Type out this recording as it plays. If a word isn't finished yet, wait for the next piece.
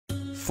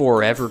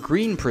Forever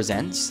Green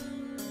presents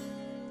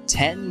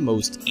 10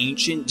 Most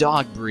Ancient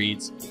Dog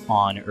Breeds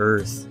on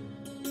Earth.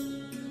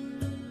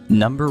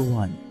 Number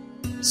 1.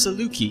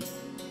 Saluki.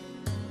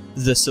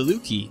 The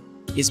Saluki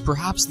is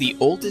perhaps the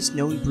oldest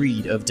known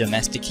breed of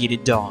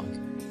domesticated dog.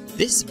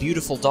 This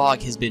beautiful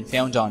dog has been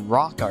found on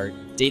rock art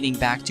dating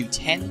back to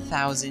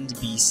 10,000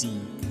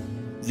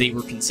 BC. They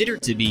were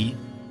considered to be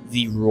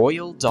the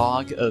royal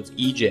dog of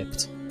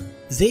Egypt.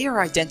 They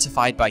are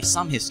identified by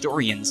some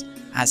historians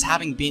as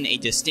having been a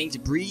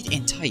distinct breed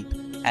and type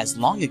as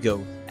long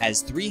ago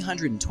as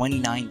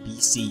 329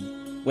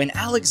 BC, when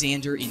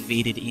Alexander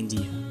invaded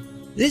India.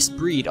 This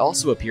breed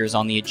also appears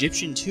on the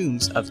Egyptian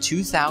tombs of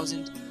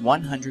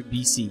 2100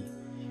 BC,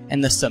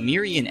 and the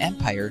Sumerian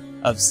Empire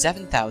of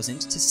 7000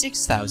 to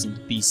 6000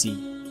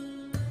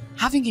 BC.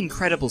 Having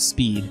incredible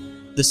speed,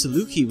 the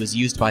Saluki was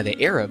used by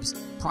the Arabs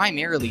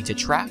primarily to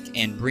track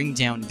and bring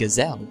down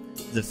gazelle,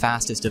 the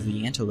fastest of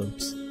the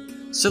antelopes.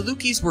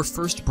 Salukis were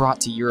first brought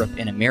to Europe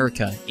and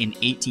America in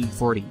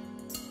 1840.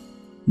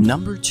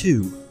 Number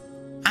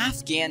 2.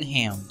 Afghan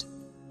Hound.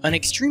 An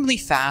extremely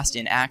fast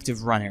and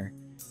active runner,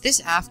 this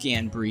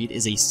Afghan breed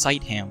is a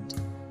sight hound,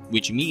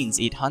 which means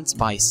it hunts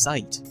by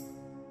sight.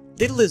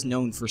 Little is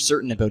known for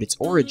certain about its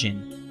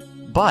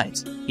origin,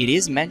 but it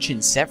is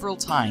mentioned several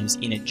times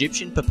in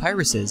Egyptian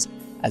papyruses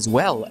as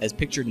well as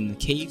pictured in the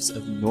caves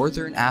of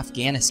northern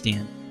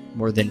Afghanistan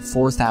more than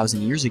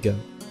 4,000 years ago.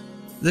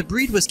 The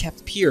breed was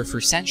kept pure for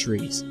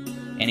centuries,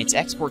 and its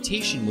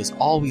exportation was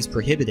always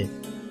prohibited.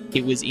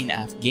 It was in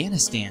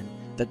Afghanistan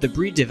that the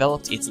breed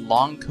developed its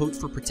long coat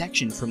for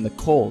protection from the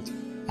cold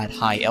at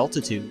high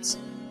altitudes.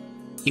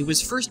 It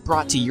was first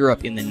brought to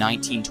Europe in the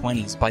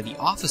 1920s by the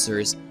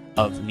officers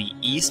of the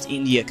East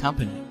India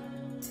Company.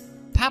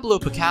 Pablo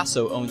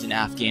Picasso owned an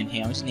Afghan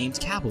hound named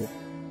Kabul.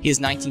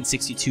 His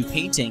 1962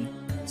 painting,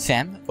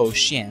 Femme au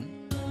Chien,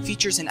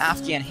 features an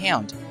Afghan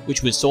hound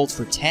which was sold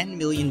for $10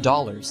 million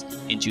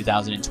in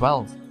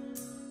 2012.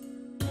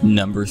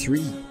 Number 3.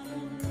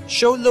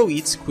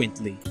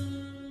 Xoloitzcuintli.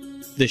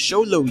 The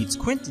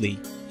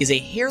Xoloitzcuintli is a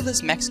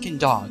hairless Mexican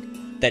dog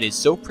that is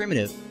so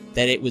primitive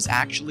that it was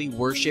actually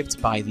worshipped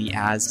by the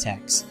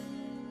Aztecs.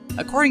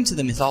 According to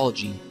the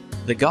mythology,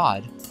 the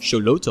god,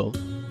 Xolotl,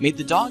 made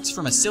the dogs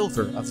from a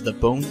silver of the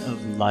bone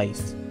of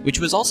life, which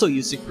was also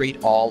used to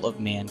create all of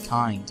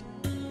mankind.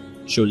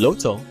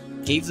 Xolotl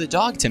gave the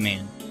dog to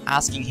man,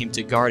 asking him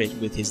to guard it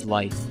with his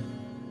life.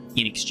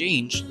 In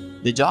exchange,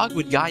 the dog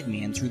would guide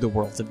man through the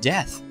world of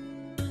death.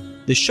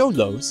 The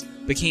Xolos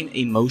became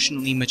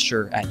emotionally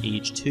mature at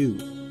age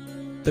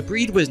 2. The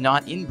breed was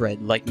not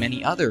inbred like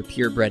many other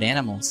purebred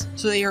animals,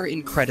 so they are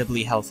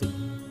incredibly healthy.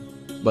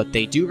 But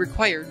they do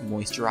require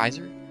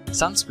moisturizer,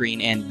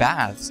 sunscreen, and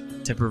baths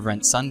to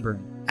prevent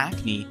sunburn,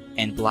 acne,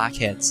 and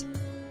blackheads.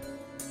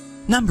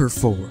 Number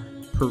 4.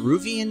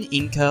 Peruvian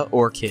Inca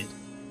Orchid.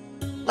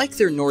 Like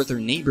their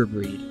northern neighbor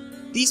breed,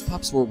 these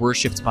pups were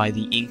worshipped by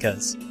the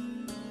Incas.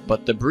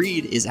 But the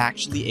breed is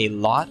actually a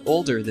lot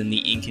older than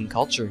the Incan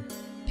culture.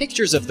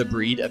 Pictures of the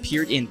breed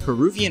appeared in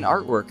Peruvian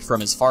artwork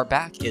from as far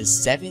back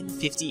as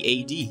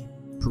 750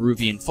 AD.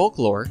 Peruvian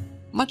folklore,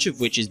 much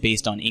of which is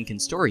based on Incan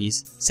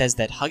stories, says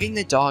that hugging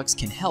the dogs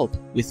can help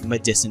with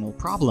medicinal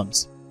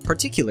problems,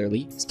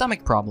 particularly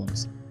stomach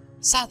problems.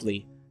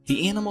 Sadly,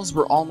 the animals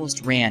were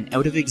almost ran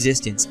out of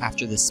existence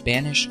after the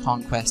Spanish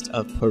conquest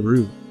of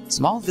Peru.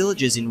 Small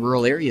villages in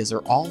rural areas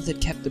are all that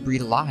kept the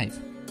breed alive.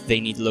 They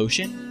need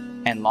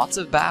lotion and lots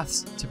of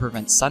baths to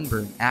prevent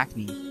sunburn,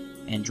 acne,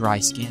 and dry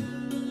skin.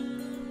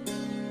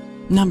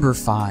 Number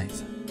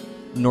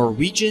 5.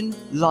 Norwegian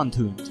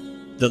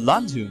Lundehund. The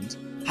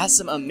Lundehund has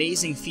some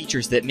amazing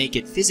features that make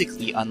it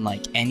physically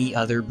unlike any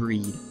other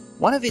breed.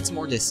 One of its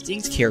more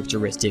distinct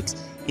characteristics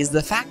is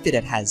the fact that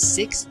it has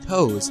 6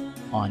 toes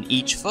on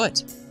each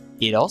foot.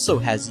 It also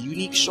has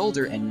unique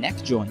shoulder and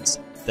neck joints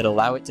that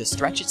allow it to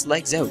stretch its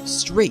legs out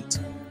straight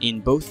in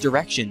both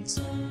directions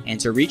and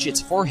to reach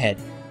its forehead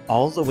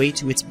all the way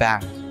to its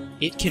back.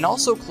 It can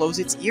also close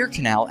its ear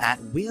canal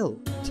at will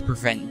to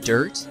prevent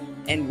dirt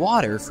and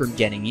water from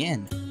getting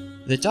in.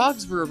 The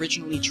dogs were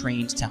originally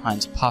trained to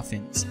hunt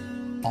puffins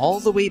all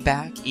the way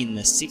back in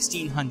the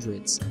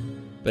 1600s,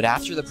 but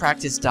after the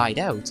practice died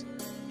out,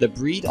 the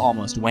breed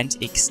almost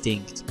went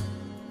extinct.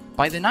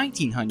 By the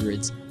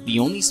 1900s, the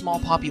only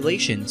small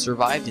population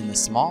survived in the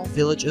small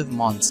village of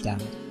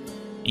Monstad.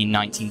 In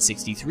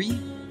 1963,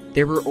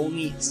 there were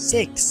only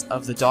 6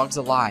 of the dogs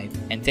alive,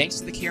 and thanks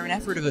to the care and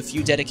effort of a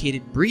few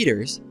dedicated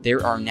breeders,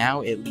 there are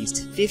now at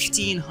least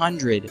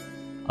 1,500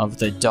 of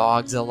the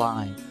dogs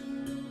alive.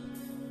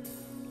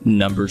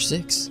 Number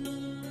 6.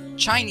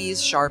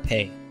 Chinese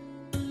Shar-Pei.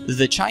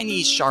 The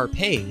Chinese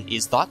Shar-Pei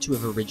is thought to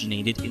have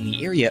originated in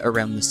the area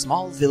around the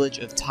small village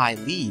of Tai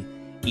Li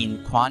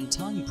in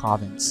Kwantung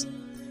province,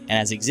 and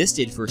has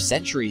existed for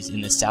centuries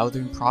in the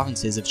southern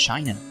provinces of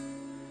China.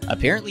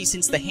 Apparently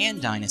since the Han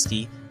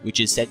dynasty, which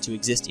is said to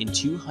exist in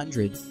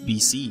 200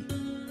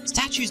 BC.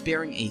 Statues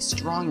bearing a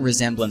strong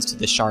resemblance to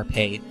the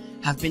Shar-Pei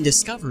have been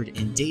discovered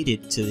and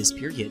dated to this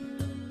period.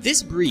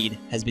 This breed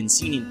has been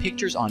seen in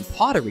pictures on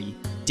pottery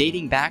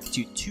dating back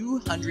to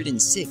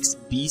 206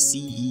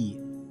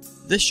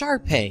 BCE. The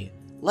Shar-Pei,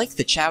 like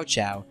the Chow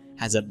Chow,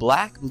 has a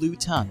black-blue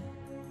tongue.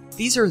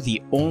 These are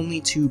the only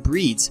two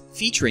breeds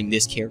featuring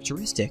this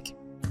characteristic.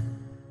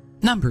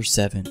 Number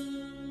 7.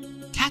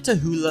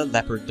 Catahoula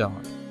Leopard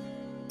Dog.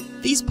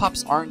 These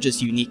pups aren't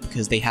just unique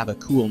because they have a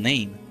cool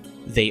name.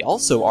 They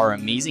also are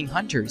amazing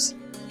hunters,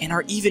 and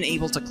are even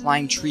able to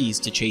climb trees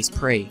to chase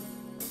prey.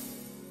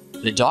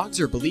 The dogs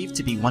are believed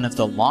to be one of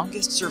the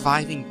longest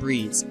surviving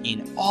breeds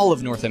in all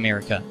of North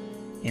America,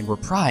 and were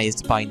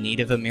prized by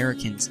Native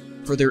Americans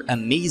for their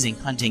amazing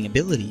hunting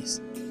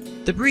abilities.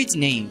 The breed's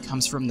name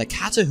comes from the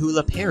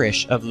Catahoula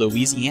parish of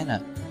Louisiana,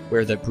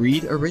 where the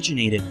breed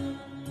originated.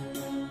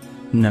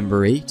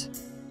 Number 8.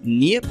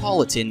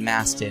 Neapolitan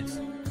Mastiff.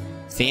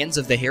 Fans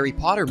of the Harry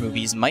Potter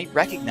movies might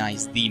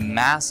recognize the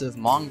massive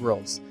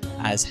mongrels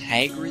as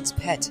Hagrid's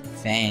pet,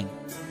 Fang.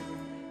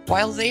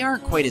 While they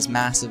aren't quite as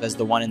massive as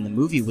the one in the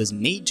movie was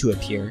made to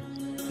appear,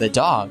 the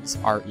dogs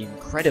are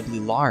incredibly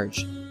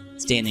large,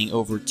 standing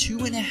over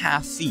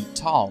 2.5 feet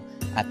tall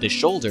at the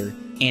shoulder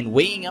and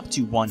weighing up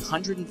to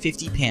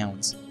 150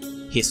 pounds.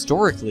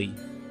 Historically,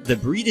 the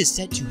breed is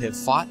said to have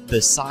fought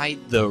beside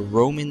the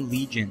Roman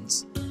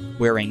legions,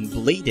 wearing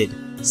bladed,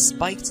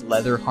 spiked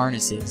leather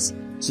harnesses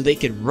so they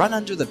could run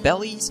under the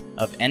bellies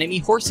of enemy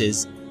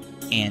horses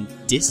and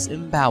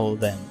disembowel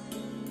them.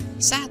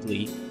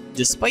 Sadly,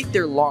 despite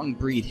their long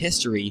breed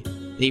history,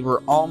 they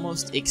were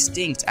almost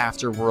extinct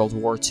after World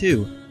War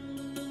II.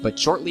 But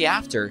shortly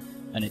after,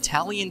 an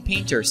Italian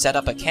painter set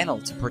up a kennel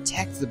to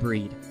protect the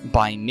breed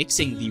by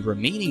mixing the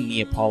remaining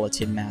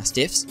Neapolitan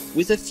Mastiffs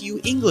with a few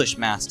English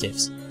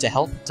Mastiffs to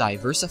help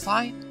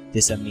diversify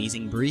this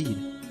amazing breed.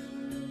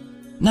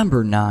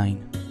 Number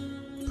 9.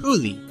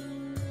 Puli.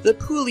 The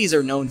Pulis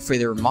are known for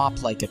their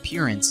mop-like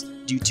appearance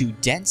due to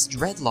dense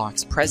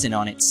dreadlocks present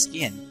on its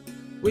skin,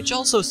 which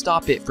also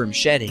stop it from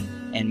shedding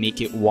and make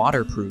it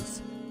waterproof.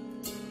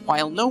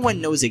 While no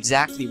one knows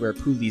exactly where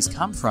Pulis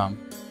come from,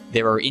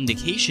 there are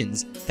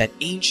indications that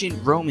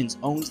ancient Romans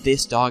owned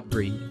this dog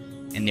breed,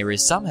 and there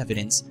is some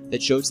evidence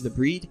that shows the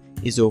breed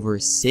is over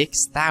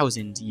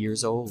 6,000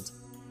 years old.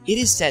 It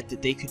is said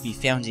that they could be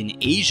found in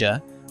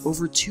Asia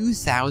over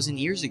 2,000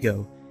 years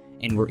ago,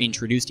 and were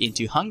introduced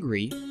into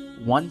Hungary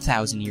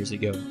 1,000 years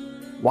ago.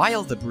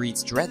 While the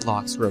breed's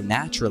dreadlocks grow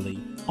naturally,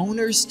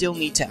 owners still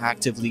need to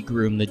actively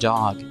groom the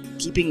dog,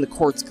 keeping the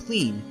cords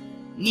clean,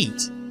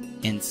 neat,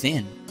 and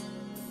thin.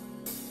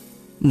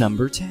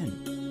 Number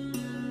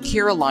 10.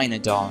 Carolina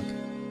Dog.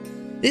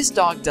 This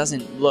dog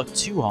doesn't look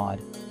too odd,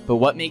 but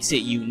what makes it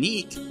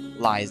unique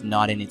lies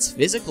not in its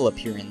physical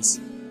appearance,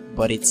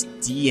 but its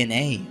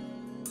DNA.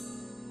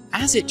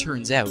 As it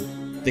turns out,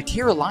 the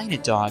Carolina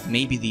dog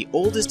may be the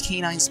oldest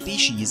canine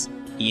species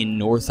in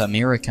North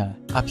America,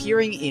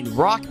 appearing in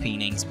rock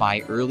paintings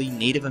by early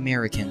Native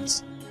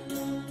Americans.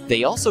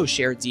 They also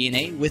share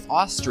DNA with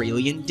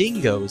Australian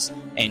dingoes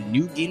and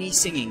New Guinea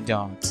singing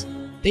dogs.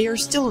 They are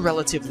still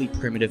relatively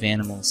primitive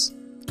animals,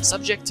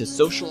 subject to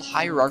social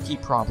hierarchy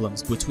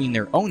problems between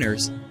their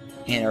owners,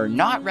 and are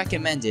not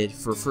recommended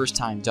for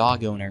first-time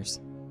dog owners.